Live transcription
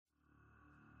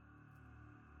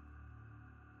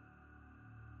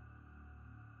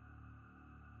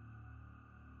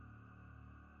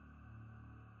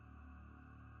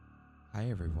Hi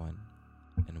everyone,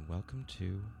 and welcome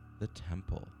to The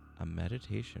Temple, a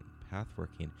meditation,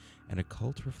 pathworking, and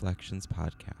occult reflections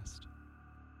podcast.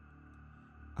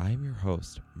 I'm your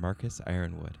host, Marcus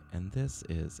Ironwood, and this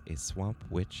is a Swamp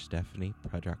Witch Stephanie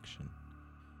production.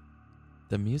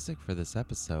 The music for this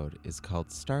episode is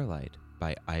called Starlight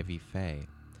by Ivy Faye.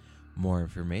 More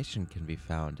information can be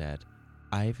found at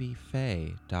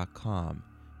ivyfaye.com,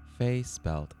 Faye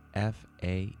spelled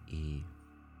F-A-E.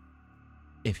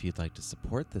 If you'd like to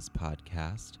support this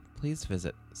podcast, please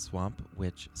visit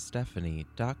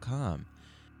swampwitchstephanie.com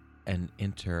and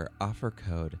enter offer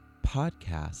code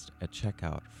PODCAST at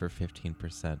checkout for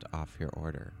 15% off your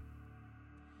order.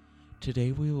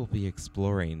 Today we will be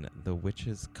exploring the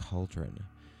Witch's Cauldron.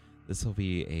 This will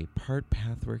be a part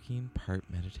pathworking, part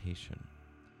meditation.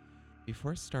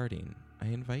 Before starting, I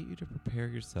invite you to prepare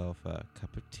yourself a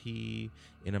cup of tea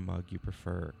in a mug you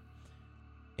prefer.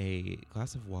 A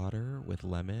glass of water with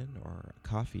lemon or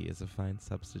coffee is a fine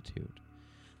substitute.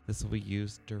 This will be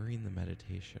used during the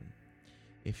meditation.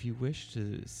 If you wish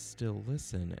to still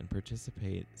listen and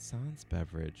participate sans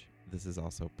beverage, this is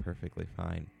also perfectly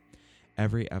fine.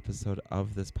 Every episode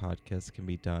of this podcast can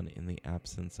be done in the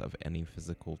absence of any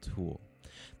physical tool.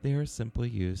 They are simply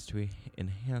used to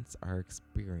enhance our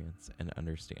experience and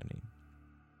understanding.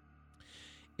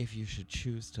 If you should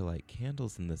choose to light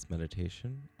candles in this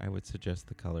meditation, I would suggest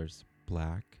the colors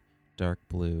black, dark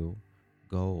blue,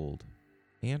 gold,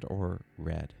 and or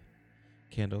red.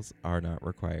 Candles are not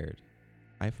required.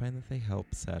 I find that they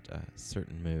help set a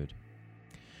certain mood.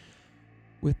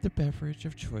 With the beverage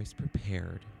of choice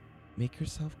prepared, make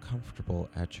yourself comfortable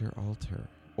at your altar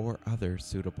or other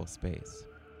suitable space.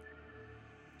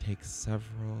 Take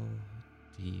several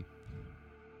deep,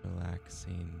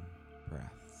 relaxing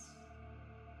breaths.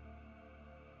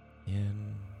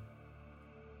 In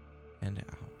and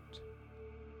out.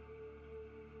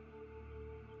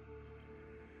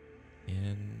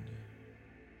 In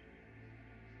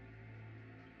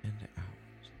and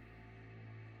out.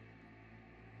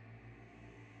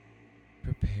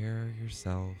 Prepare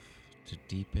yourself to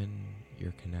deepen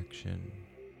your connection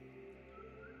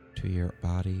to your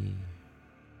body,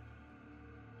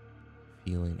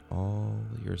 feeling all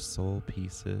your soul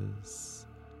pieces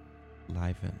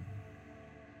liven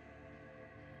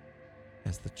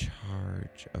as the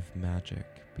charge of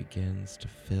magic begins to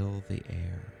fill the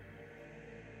air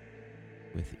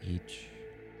with each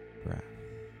breath.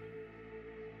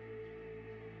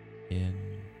 In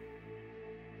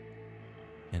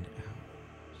and out.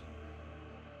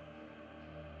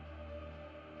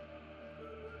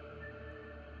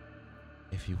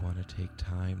 If you want to take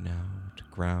time now to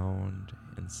ground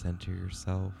and center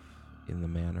yourself in the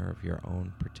manner of your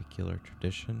own particular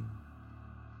tradition,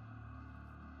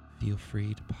 feel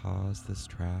free to pause this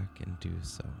track and do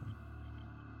so.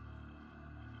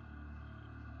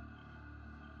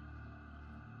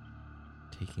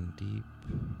 Taking deep,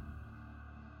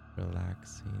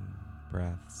 relaxing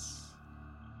breaths.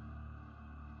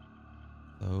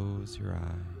 Close your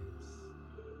eyes,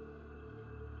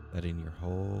 letting your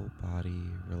whole body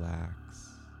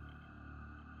relax.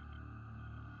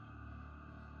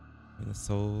 From the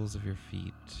soles of your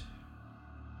feet,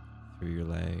 through your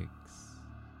legs.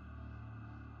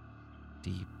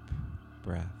 Deep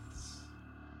breaths,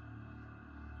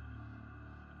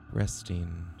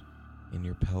 resting in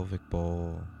your pelvic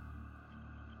bowl,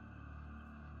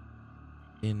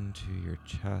 into your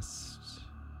chest,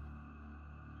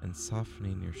 and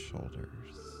softening your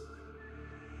shoulders,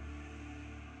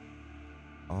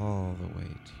 all the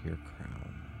way to your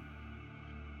crown.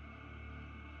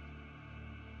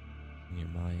 In your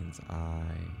mind's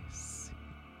eye,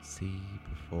 see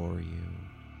before you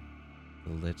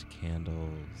the lit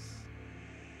candles,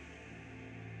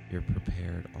 your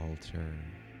prepared altar,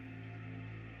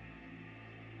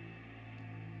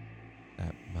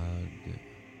 that mug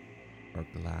or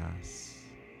glass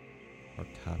or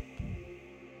cup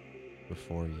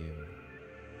before you,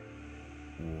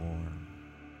 warm,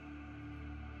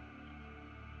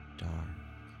 dark.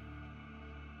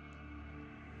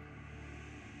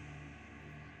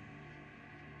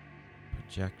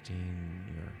 Projecting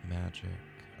your magic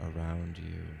around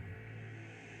you.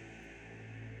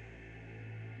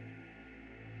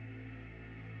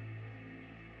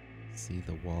 See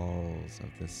the walls of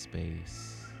this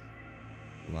space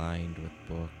lined with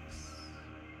books,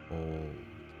 old,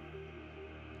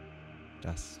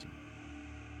 dusty.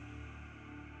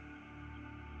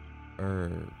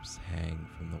 Herbs hang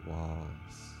from the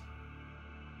walls.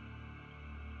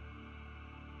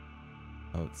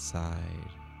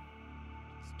 Outside,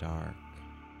 it's dark.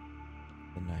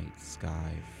 The night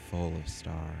sky full of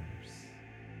stars.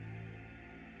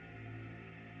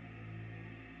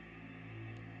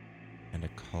 and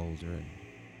a cauldron,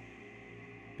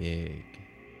 big,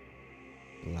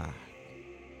 black,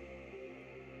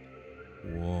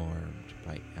 warmed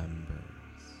by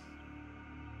embers,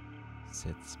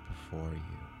 sits before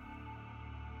you.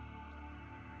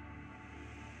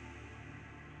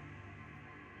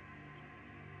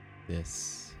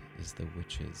 This is the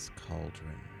witch's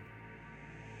cauldron.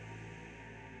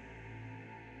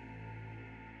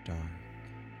 Dark,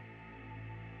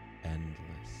 endless.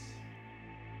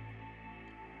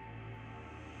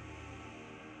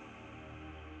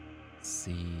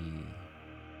 See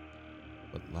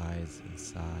what lies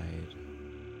inside.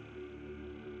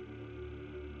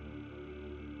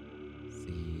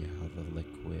 See how the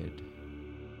liquid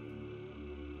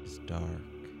is dark,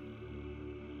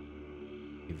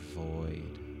 a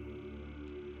void,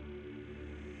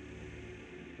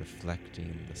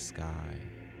 reflecting the sky,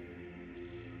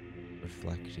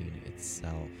 reflecting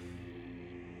itself.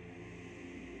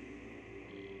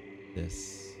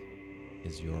 This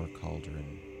is your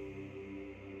cauldron.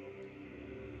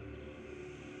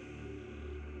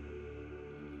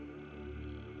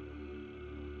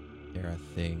 There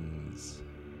are things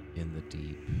in the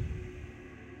deep,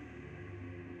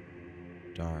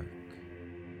 dark,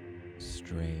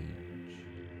 strange,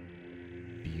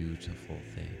 beautiful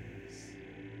things.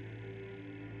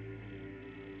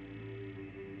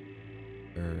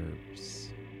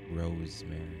 Herbs,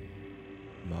 rosemary,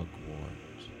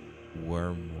 mugwort,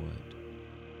 wormwood,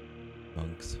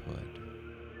 monkshood,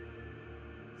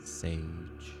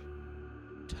 sage,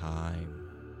 thyme,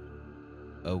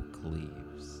 oak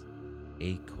leaves,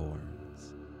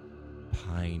 acorns,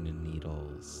 pine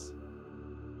needles,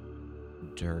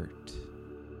 dirt,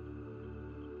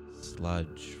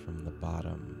 sludge from the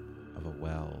bottom of a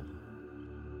well.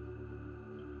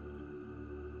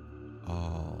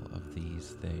 All of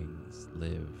these things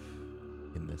live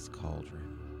in this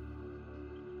cauldron.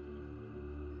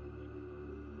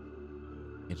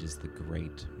 It is the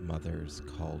Great Mother's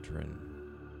cauldron.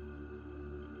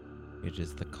 It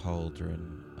is the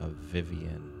cauldron of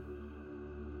Vivian.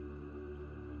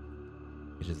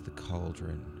 It is the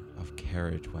cauldron of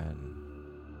Caradwen.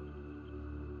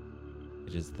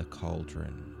 It is the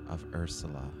cauldron of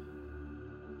Ursula.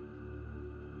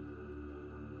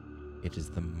 It is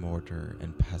the mortar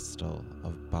and pestle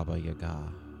of Baba Yaga.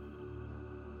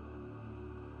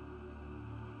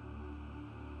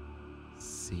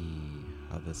 See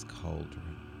how this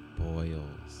cauldron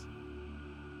boils,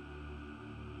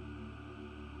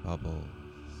 bubbles.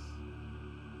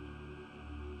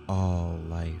 All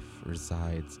life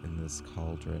resides in this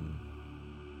cauldron.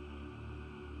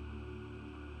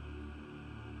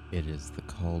 It is the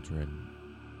cauldron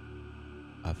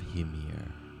of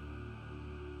Hymir.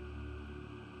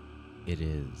 It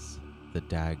is the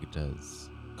Dagda's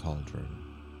cauldron.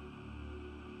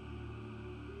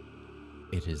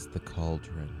 It is the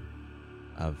cauldron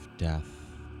of death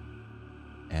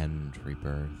and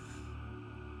rebirth.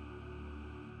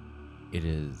 It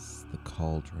is the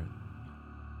cauldron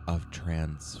of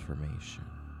transformation.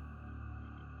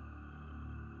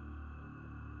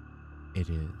 It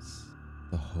is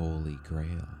the Holy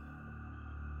Grail.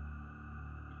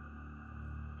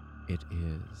 It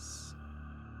is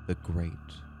the great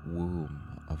womb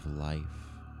of life.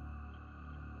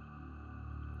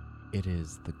 It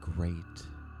is the great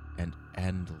and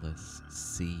endless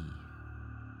sea.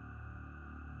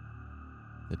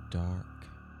 The dark,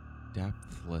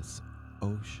 depthless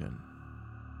ocean.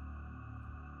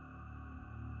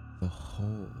 The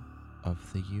whole of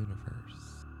the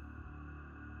universe.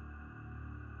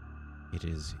 It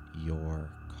is your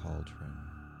cauldron.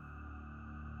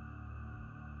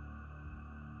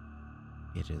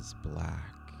 It is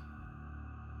black.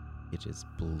 It is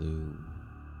blue.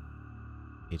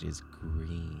 It is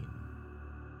green.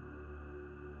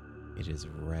 It is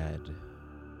red.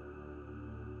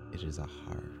 It is a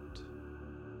heart.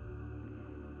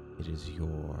 It is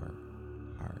your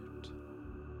heart.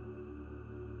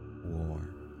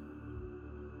 Warm,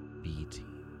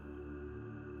 beating,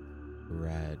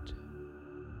 red,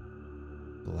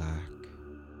 black.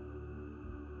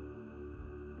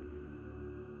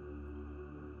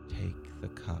 Take the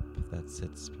cup that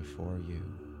sits before you.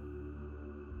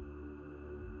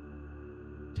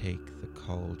 Take the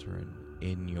cauldron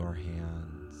in your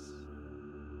hands.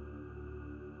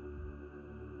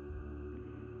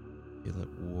 Feel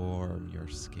it warm your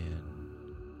skin.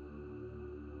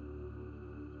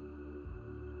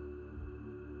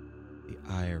 The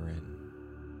iron,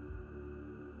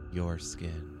 your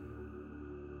skin.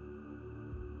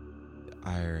 The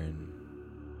iron,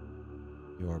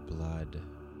 your blood.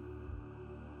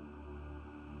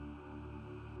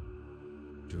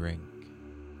 Drink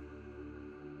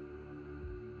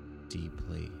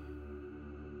deeply.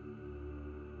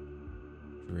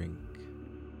 Drink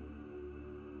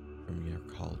from your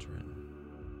cauldron.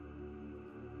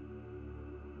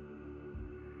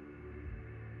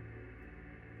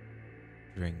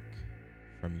 Drink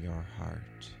from your heart.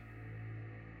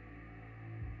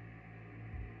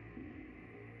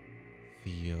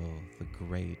 Feel the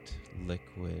great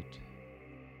liquid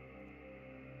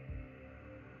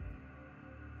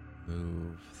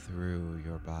move through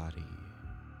your body.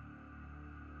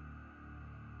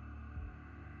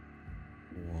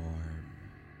 Warm,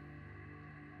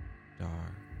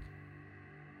 dark,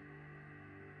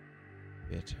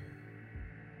 bitter,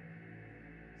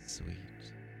 sweet.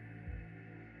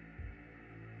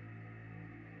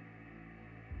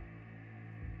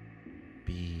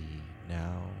 Be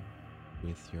now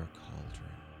with your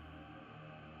cauldron.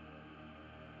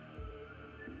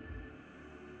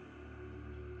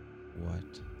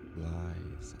 What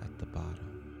lies at the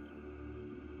bottom?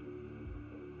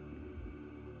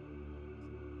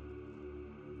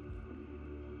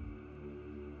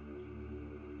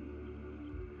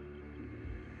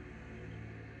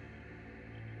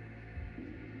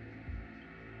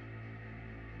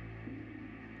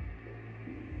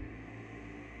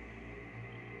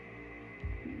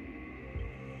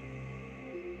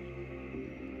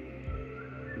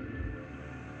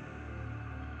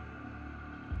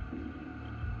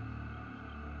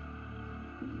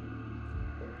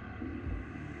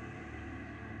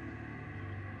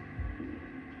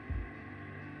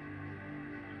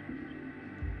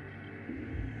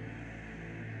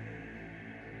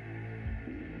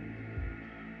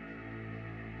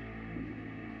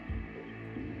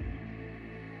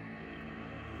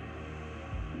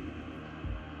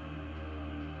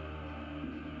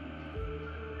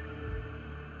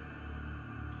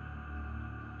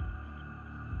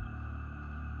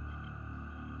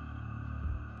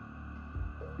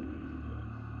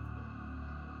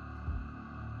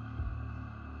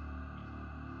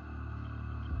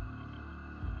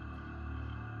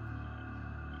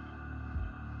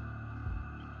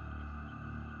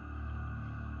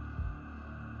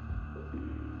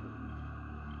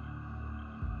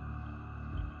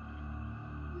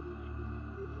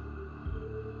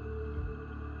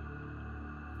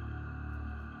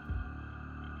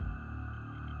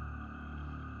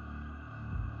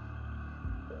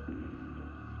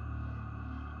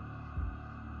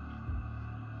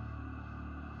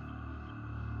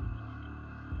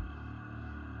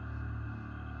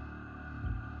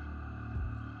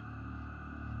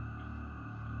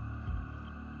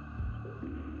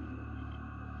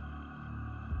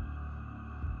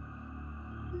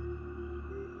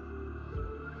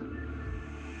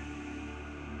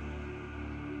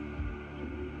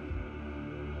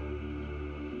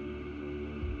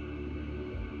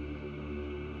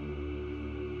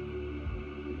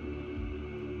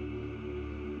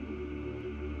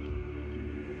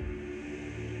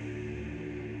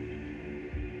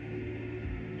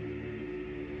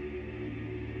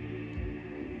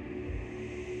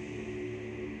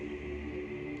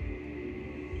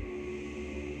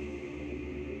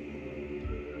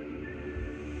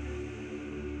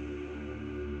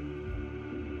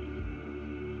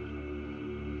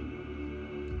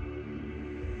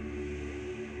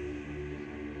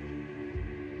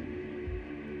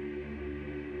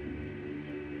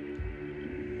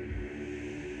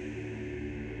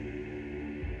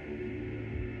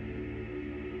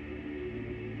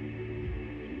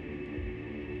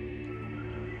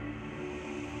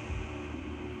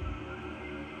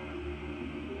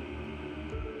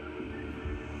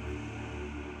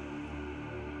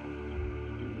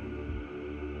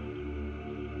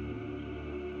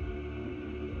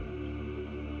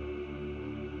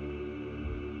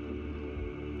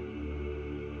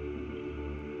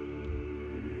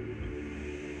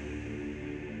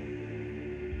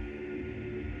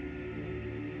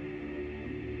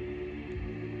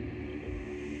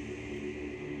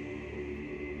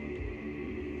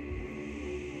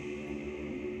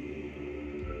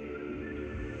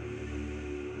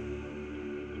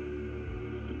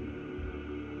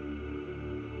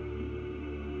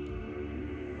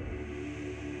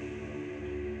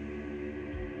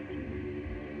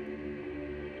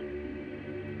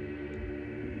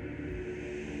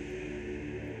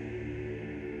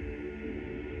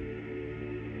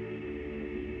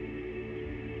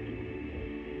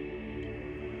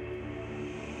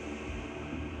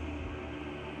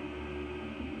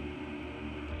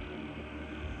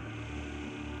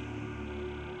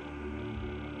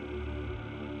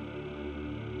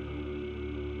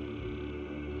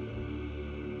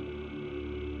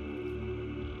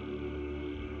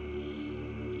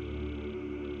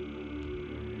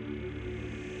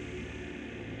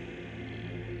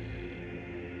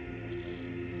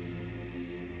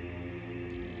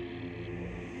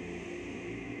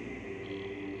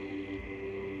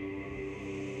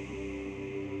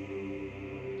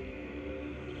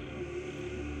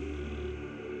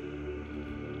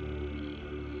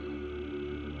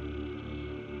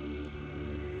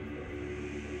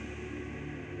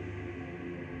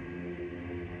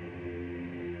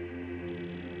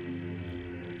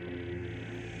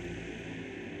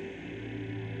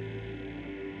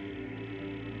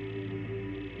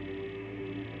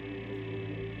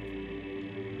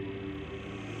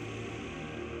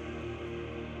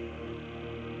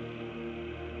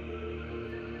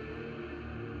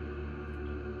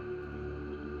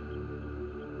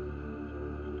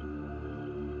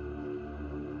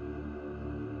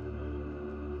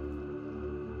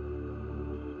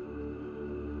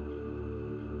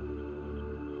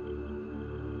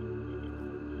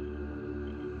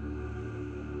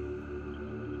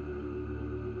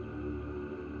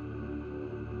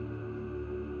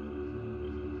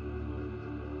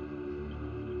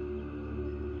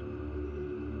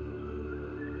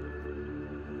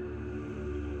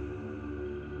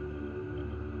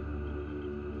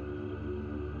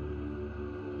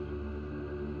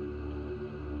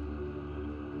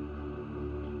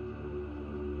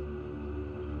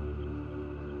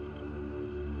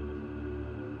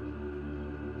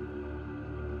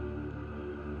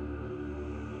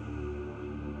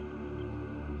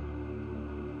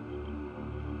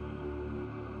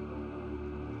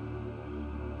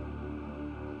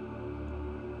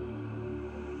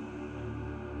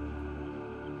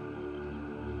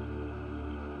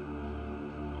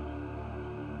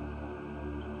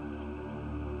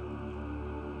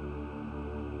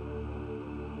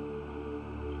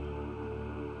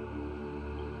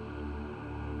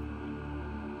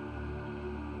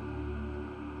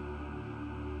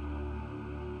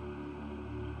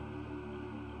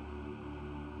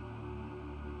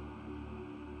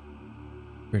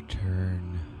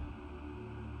 Return.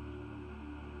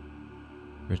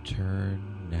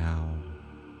 Return now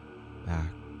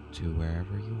back to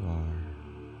wherever you are.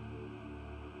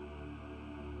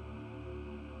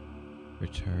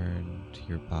 Return to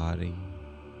your body.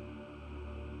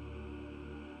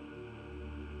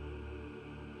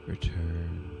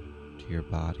 Return to your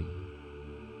body.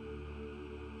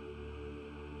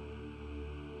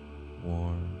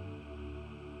 Warm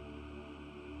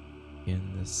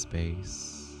in the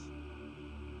space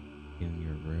in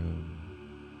your room,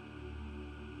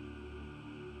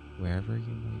 wherever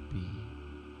you might be.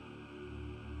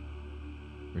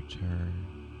 Return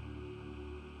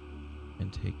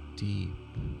and take deep,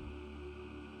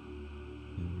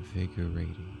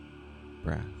 invigorating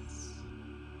breaths.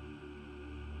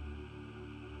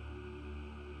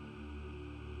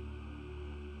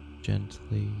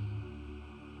 Gently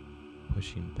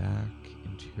pushing back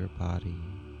into your body.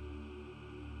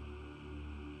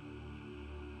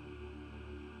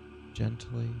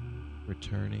 Gently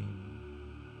returning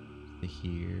to the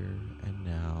here and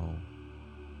now.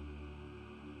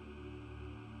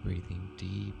 Breathing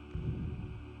deep,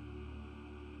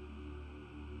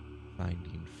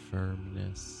 finding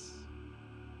firmness.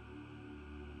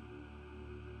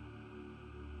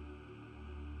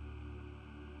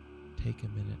 Take a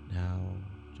minute now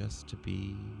just to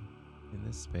be in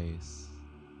this space.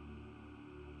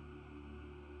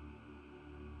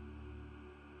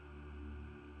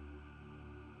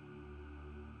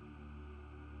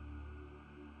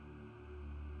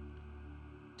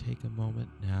 Take a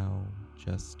moment now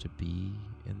just to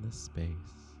be in this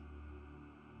space,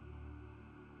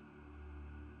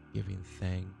 giving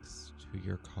thanks to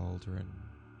your cauldron,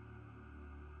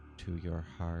 to your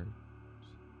heart,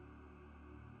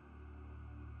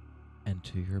 and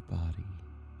to your body.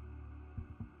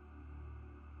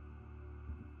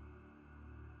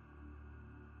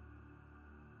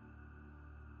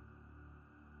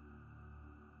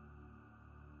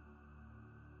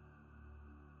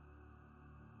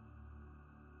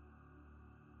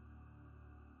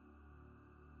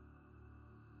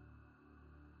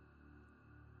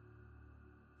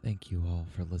 Thank you all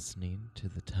for listening to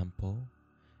The Temple,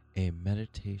 a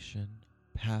meditation,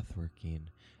 pathworking,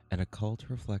 and occult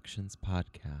reflections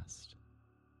podcast.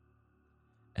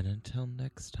 And until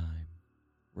next time,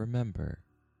 remember,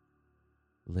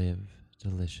 live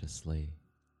deliciously.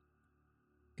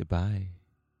 Goodbye.